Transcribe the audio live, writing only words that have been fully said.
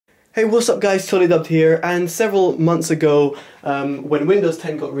Hey, what's up guys, TotallyDubbed here, and several months ago when Windows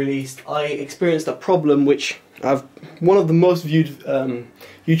 10 got released, I experienced a problem which I've one of the most viewed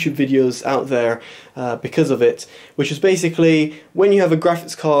YouTube videos out there because of it, which is basically when you have a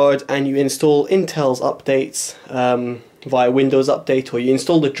graphics card and you install Intel's updates via Windows Update, or you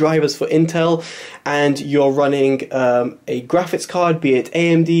install the drivers for Intel and you're running a graphics card, be it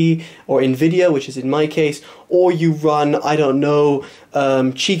AMD or Nvidia, which is in my case, or you run, I don't know,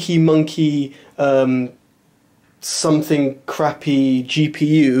 cheeky monkey something crappy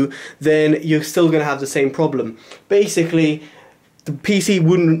GPU, then you're still going to have the same problem. Basically, the PC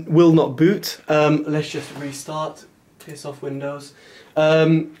will not boot. Let's just restart, piss off Windows.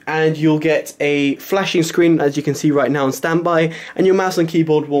 And you'll get a flashing screen, as you can see right now on standby, and your mouse and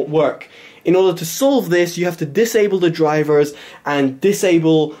keyboard won't work. In order to solve this, you have to disable the drivers and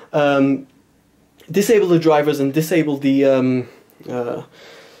disable the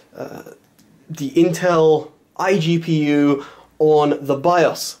Intel iGPU on the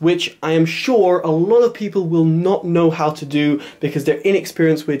BIOS, which I am sure a lot of people will not know how to do because they're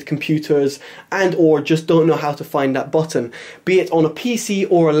inexperienced with computers and or just don't know how to find that button, be it on a PC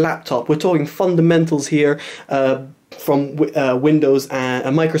or a laptop. We're talking fundamentals here from Windows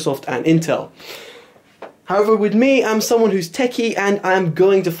and Microsoft and Intel. However, with me, I'm someone who's techie and I'm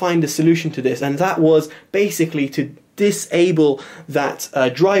going to find a solution to this, and that was basically to disable that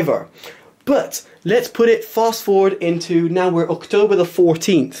driver. But let's put it fast forward into now we're October the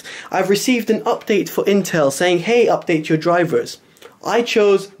 14th. I've received an update for Intel saying, hey, update your drivers. I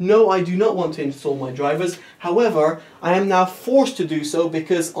chose, no, I do not want to install my drivers. However, I am now forced to do so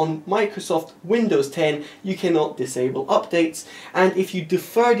because on Microsoft Windows 10, you cannot disable updates. And if you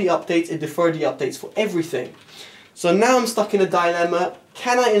defer the updates, it defers the updates for everything. So now I'm stuck in a dilemma.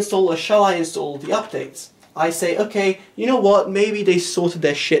 Can I install or shall I install the updates? I say, okay, you know what, maybe they sorted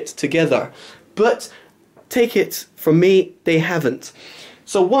their shit together. But take it from me, they haven't.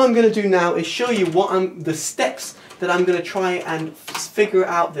 So what I'm going to do now is show you the steps that I'm going to try and figure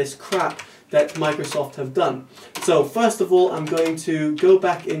out this crap that Microsoft have done. So first of all, I'm going to go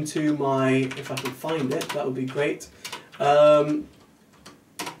back into my, if I can find it, that would be great.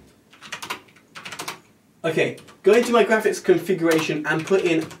 Okay, go into my graphics configuration and put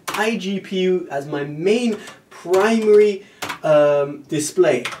in iGPU as my main primary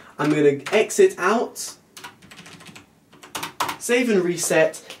display. I'm going to exit out, save and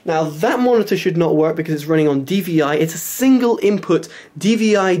reset. Now that monitor should not work because it's running on DVI. It's a single input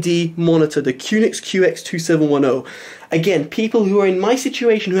DVI-D monitor, the QNX QX2710. Again, people who are in my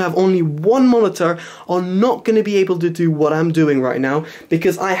situation who have only one monitor are not going to be able to do what I'm doing right now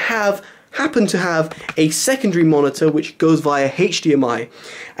because I happen to have a secondary monitor which goes via HDMI.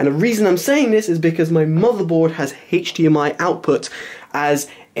 And the reason I'm saying this is because my motherboard has HDMI output as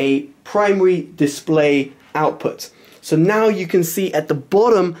a primary display output. So now you can see at the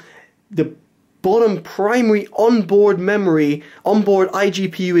bottom primary onboard memory, onboard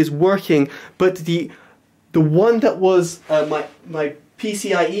iGPU is working, but the one that was my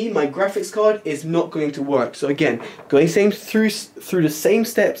PCIe, my graphics card, is not going to work. So again, going through the same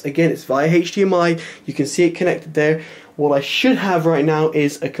steps, again it's via HDMI, you can see it connected there. What I should have right now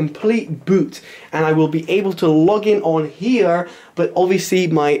is a complete boot, and I will be able to log in on here, but obviously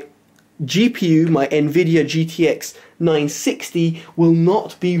my GPU, my Nvidia GTX 960, will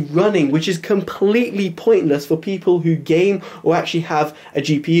not be running, which is completely pointless for people who game or actually have a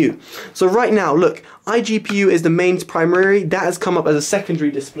GPU. So right now, look, iGPU is the main primary, that has come up as a secondary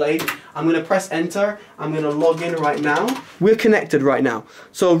display. I'm going to press enter, I'm going to log in right now. We're connected right now.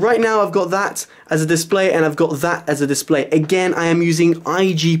 So right now I've got that as a display and I've got that as a display. Again, I am using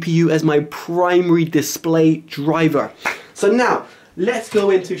iGPU as my primary display driver. So now, let's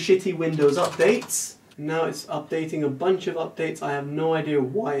go into shitty Windows updates. Now it's updating a bunch of updates. I have no idea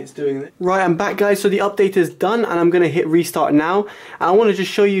why it's doing this. Right, I'm back guys, so the update is done and I'm going to hit restart now. I want to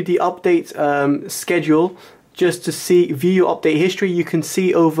just show you the update schedule just to see, view your update history. You can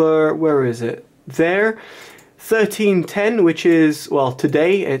see over, where is it? There, 1310, which is, well,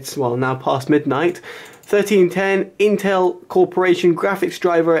 today, it's, well, now past midnight. 1310, Intel Corporation graphics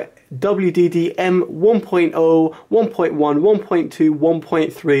driver, WDDM 1.0, 1.1, 1.2,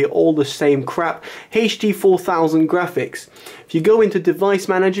 1.3, all the same crap. HD 4000 graphics. If you go into Device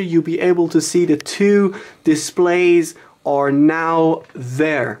Manager, you'll be able to see the two displays are now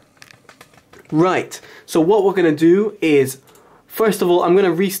there. Right, so what we're going to do is, first of all, I'm going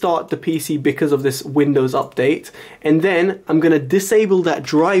to restart the PC because of this Windows update, and then I'm going to disable that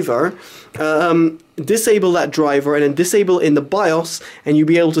driver, and then disable in the BIOS, and you'll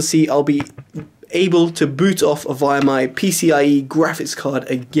be able to see I'll be able to boot off via my PCIe graphics card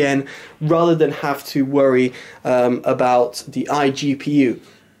again, rather than have to worry about the iGPU.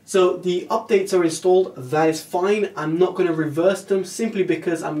 So the updates are installed, that is fine. I'm not going to reverse them simply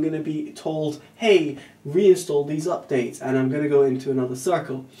because I'm going to be told, hey, reinstall these updates, and I'm going to go into another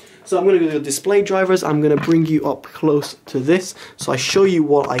circle. So I'm going to go to display drivers. I'm going to bring you up close to this so I show you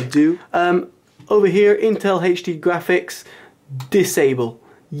what I do. Over here, Intel HD graphics, disable,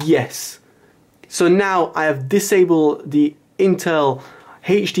 yes. So now I have disabled the Intel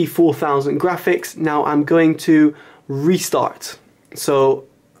HD 4000 graphics. Now I'm going to restart. So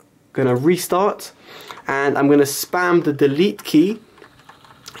going to restart, and I'm going to spam the delete key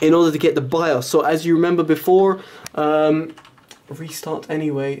in order to get the BIOS. So as you remember before, restart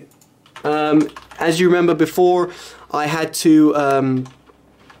anyway. As you remember before, I had to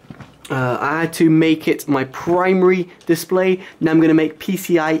make it my primary display. Now I'm going to make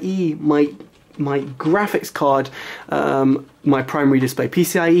PCIe my graphics card my primary display.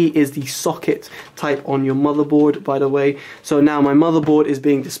 PCIe is the socket type on your motherboard, by the way. So now my motherboard is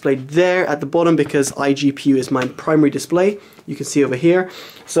being displayed there at the bottom because iGPU is my primary display. You can see over here.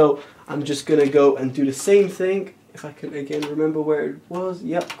 So I'm just gonna go and do the same thing. If I can again remember where it was.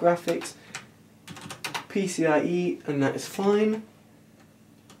 Yep, graphics, PCIe, and that is fine.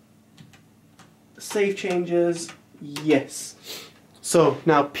 Save changes, yes. So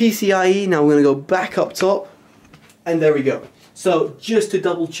now PCIe, now we're going to go back up top, and there we go. So just to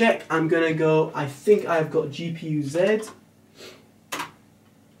double check, I'm going to go, I think I've got GPU Z.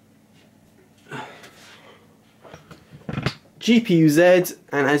 GPU Z,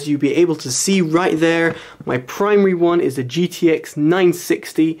 and as you'll be able to see right there, my primary one is the GTX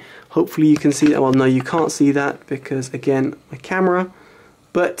 960. Hopefully you can see that. Well, no, you can't see that because, again, my camera.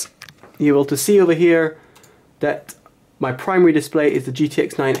 But you're able to see over here that my primary display is the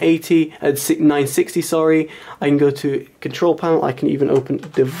GTX 960, sorry. I can go to control panel, I can even open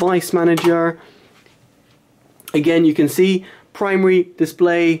device manager. Again, you can see primary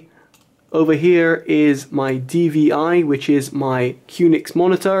display over here is my DVI, which is my QNX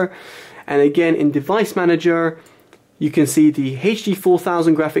monitor. And again, in device manager, you can see the HD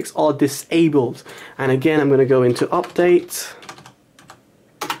 4000 graphics are disabled. And again, I'm going to go into update.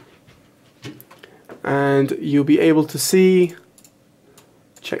 And you'll be able to see,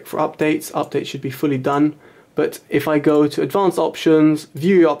 check for updates, updates should be fully done. But if I go to advanced options,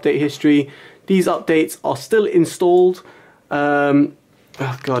 view your update history, these updates are still installed.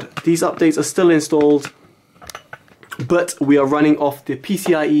 Oh god, these updates are still installed, but we are running off the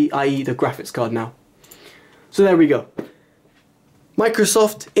PCIe, i.e. the graphics card now. So there we go.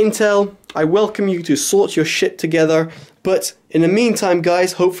 Microsoft, Intel, I welcome you to sort your shit together, but in the meantime,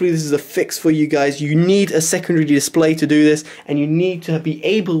 guys, hopefully this is a fix for you guys. You need a secondary display to do this, and you need to be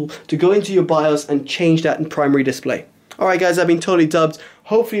able to go into your BIOS and change that in primary display. Alright guys, I've been totally dubbed.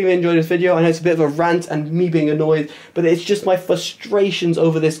 Hopefully you enjoyed this video. I know it's a bit of a rant and me being annoyed, but it's just my frustrations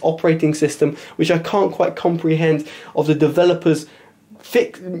over this operating system, which I can't quite comprehend, of the developers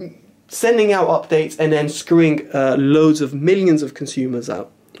sending out updates and then screwing loads of millions of consumers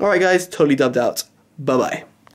out. Alright guys, totally dubbed out. Bye bye.